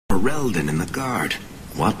Reldon in the guard.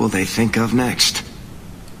 What will they think of next?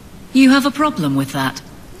 You have a problem with that?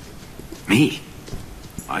 Me?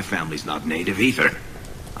 My family's not native either.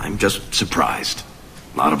 I'm just surprised.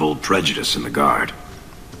 A lot of old prejudice in the guard.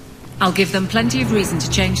 I'll give them plenty of reason to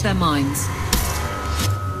change their minds.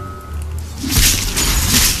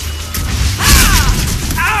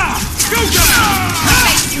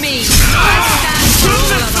 Face me! I stand for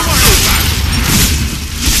all of us!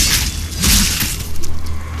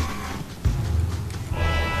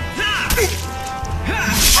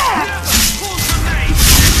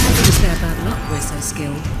 Is there bad luck we're so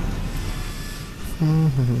skilled?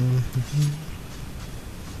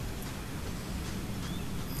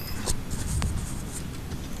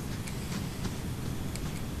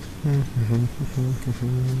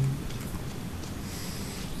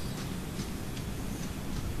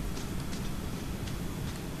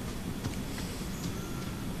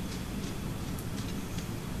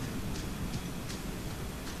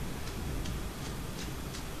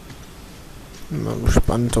 Mal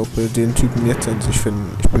gespannt, ob wir den Typen jetzt endlich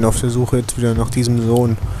finden. Ich bin auf der Suche jetzt wieder nach diesem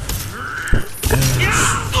Sohn.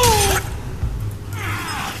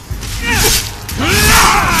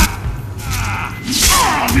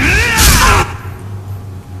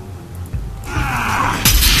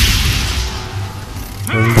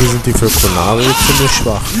 Irgendwie sind die für Konari ziemlich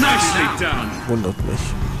schwach. Wundert mich.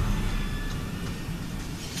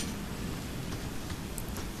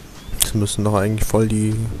 Das müssen doch eigentlich voll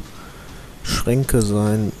die Schränke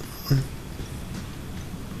sein.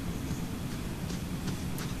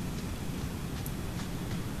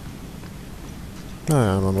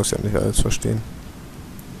 Naja, man muss ja nicht alles verstehen.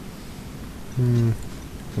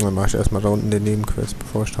 Dann mache ich erstmal da unten den Nebenquest,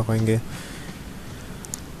 bevor ich da reingehe.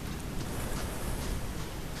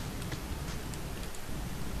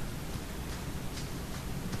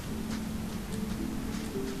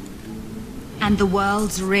 And the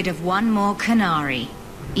world's rid of one more Canary.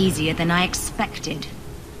 Easier than I expected.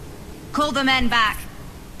 Call the men back.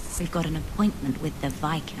 We've got an appointment with the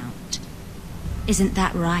Viscount. Isn't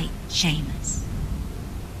that right, Seamus?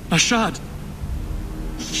 Ashad!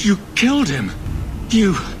 You killed him!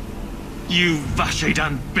 You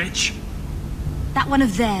Vashedan bitch! That one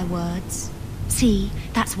of their words? See,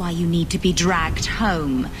 that's why you need to be dragged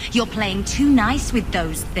home. You're playing too nice with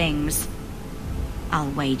those things.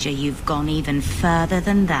 I'll wager you've gone even further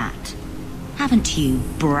than that. Haven't you,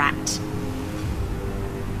 brat?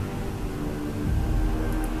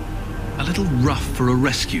 A little rough for a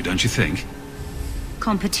rescue, don't you think?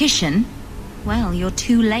 Competition? Well, you're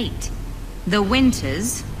too late. The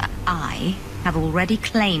Winters, I, have already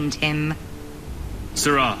claimed him.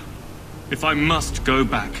 Sirrah, if I must go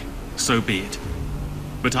back, so be it.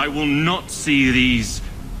 But I will not see these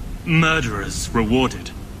murderers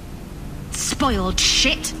rewarded. Spoiled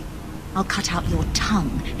shit! I'll cut out your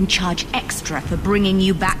tongue and charge extra for bringing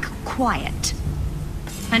you back quiet.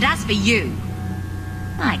 And as for you,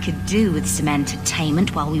 I could do with some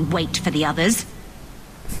entertainment while we wait for the others.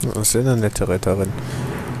 Das ist eine nette Retterin.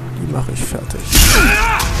 Die mache ich fertig.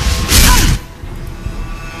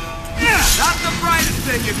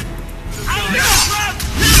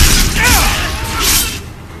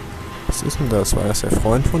 Was ist denn das? War das der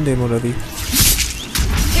Freund von dem oder wie?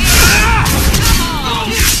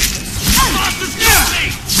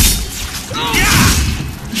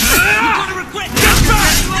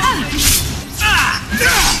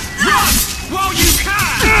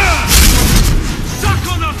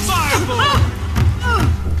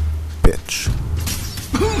 Bitch.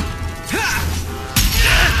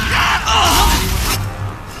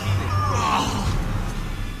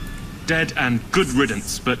 Dead and good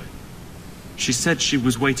riddance, but she said she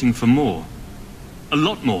was waiting for more. A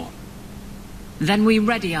lot more. Then we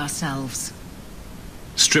ready ourselves.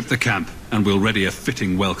 Strip the camp, and we'll ready a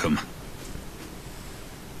fitting welcome.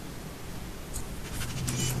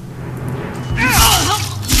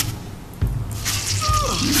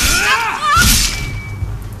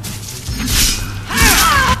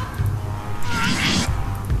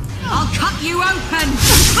 I'll cut you open!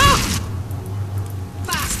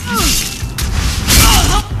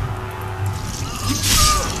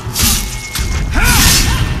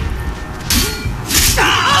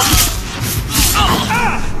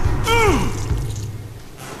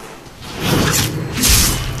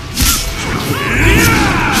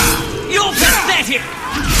 You're pathetic!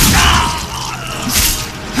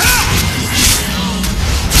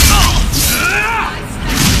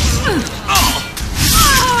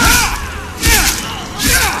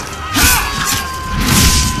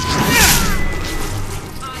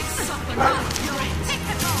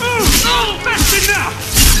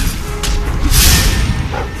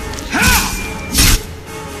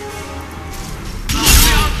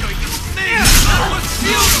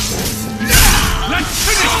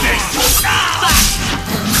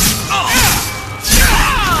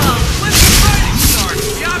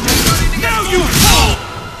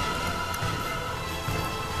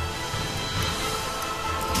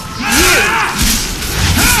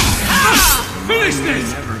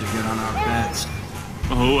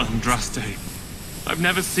 Andraste. I've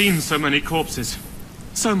never seen so many corpses.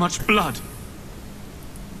 So much blood.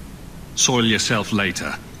 Soil yourself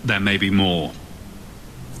later. There may be more.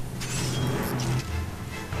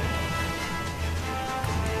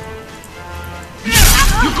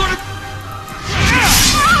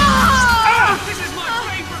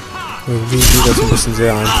 Irgendwie geht das ein bisschen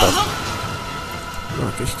sehr einfach.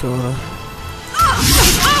 Mag ich gerade.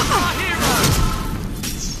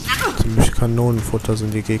 Ziemlich Kanonenfutter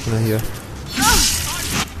sind die Gegner hier.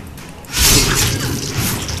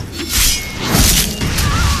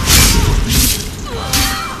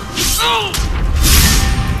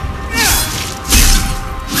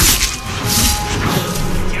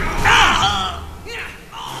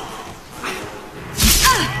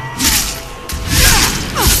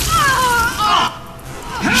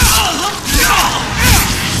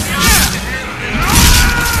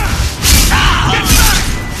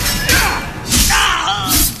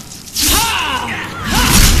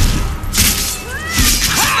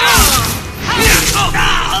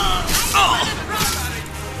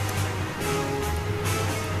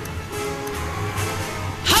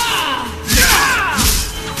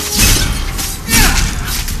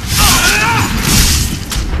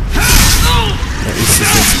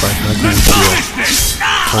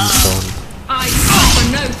 Komm schon.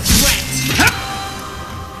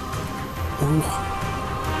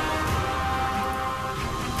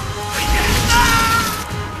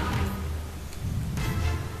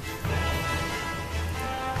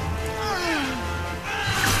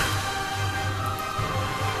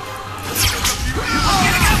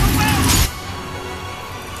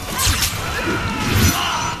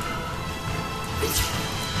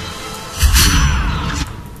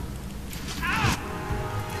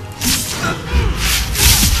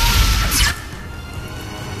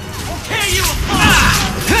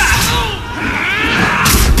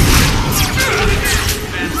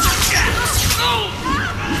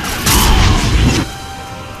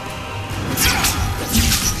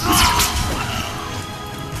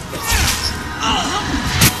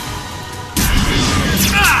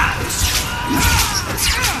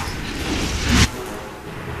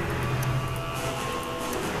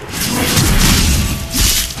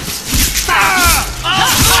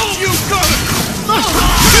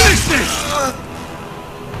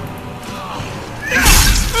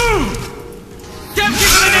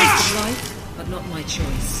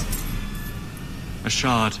 A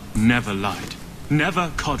shard never lied,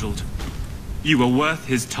 never coddled. You were worth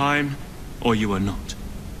his time, or you are not.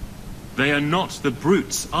 They are not the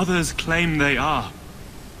brutes others claim they are.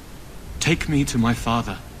 Take me to my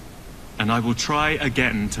father, and I will try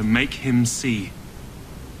again to make him see.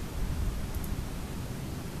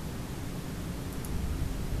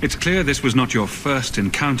 It's clear this was not your first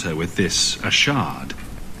encounter with this Ashard.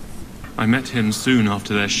 I met him soon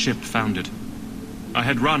after their ship foundered. I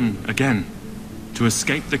had run again, to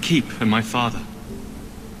escape the keep and my father.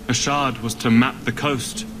 Ashard was to map the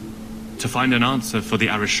coast, to find an answer for the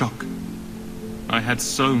Arishok. I had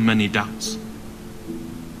so many doubts.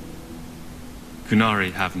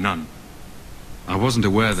 Kunari have none. I wasn't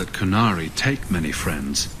aware that Kunari take many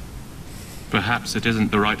friends. Perhaps it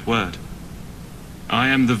isn't the right word. I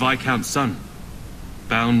am the Viscount's son,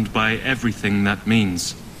 bound by everything that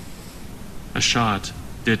means. Ashard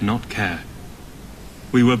did not care.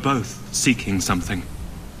 We were both seeking something.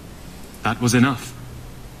 That was enough.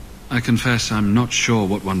 I confess I'm not sure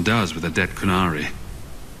what one does with a dead Kunari.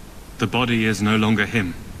 The body is no longer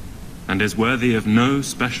him, and is worthy of no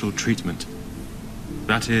special treatment.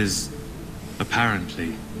 That is,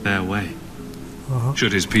 apparently, their way.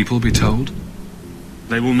 Should his people be told?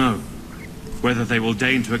 They will know. Whether they will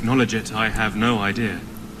deign to acknowledge it, I have no idea.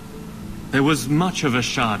 There was much of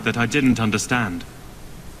Ashard that I didn't understand,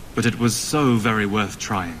 but it was so very worth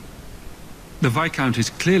trying. The Viscount is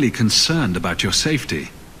clearly concerned about your safety.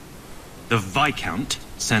 The Viscount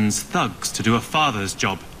sends thugs to do a father's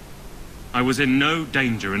job. I was in no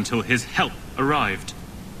danger until his help arrived.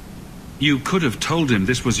 You could have told him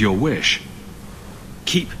this was your wish.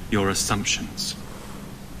 Keep your assumptions.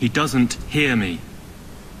 He doesn't hear me.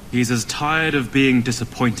 He's as tired of being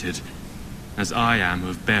disappointed as I am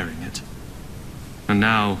of bearing it. And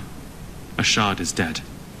now, Ashard is dead.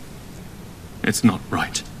 It's not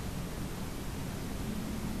right.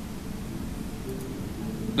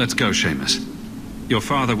 Let's go, Seamus. Your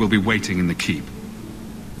father will be waiting in the keep.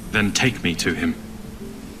 Then take me to him.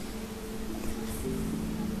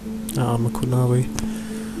 Arme Kunari.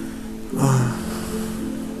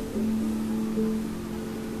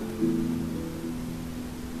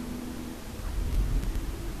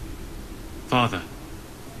 Father.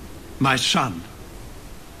 My son.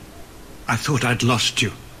 I thought I'd lost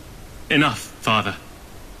you. Enough, Father.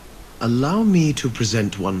 Allow me to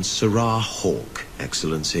present one Sirrah Hawk,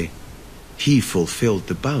 Excellency. He fulfilled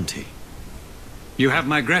the bounty. You have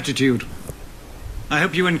my gratitude. I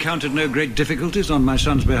hope you encountered no great difficulties on my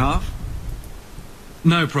son's behalf.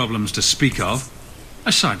 No problems to speak of,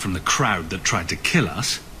 aside from the crowd that tried to kill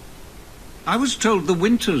us. I was told the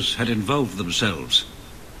Winters had involved themselves.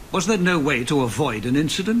 Was there no way to avoid an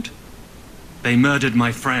incident? They murdered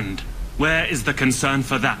my friend. Where is the concern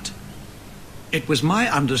for that? It was my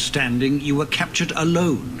understanding you were captured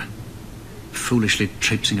alone. Foolishly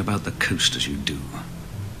traipsing about the coast as you do.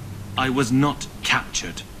 I was not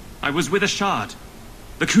captured. I was with a shard.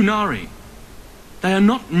 The Kunari. They are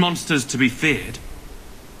not monsters to be feared.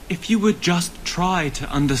 If you would just try to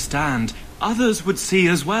understand, others would see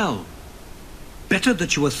as well. Better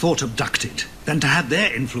that you were thought abducted than to have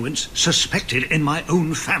their influence suspected in my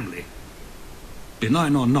own family.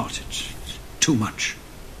 Benign or not, it's too much.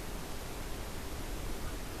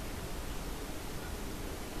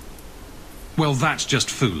 Well, that's just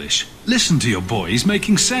foolish. Listen to your boy, he's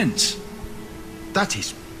making sense. That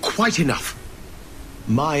is quite enough.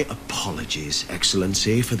 My apologies,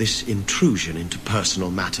 Excellency, for this intrusion into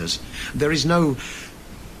personal matters. There is no...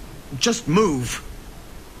 Just move.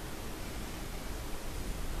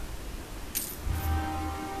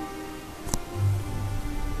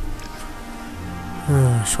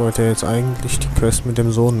 Ich wollte jetzt eigentlich die Quest mit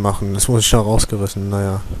dem Sohn machen. Das wurde ich da rausgerissen.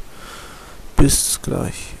 Naja. Bis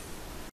gleich.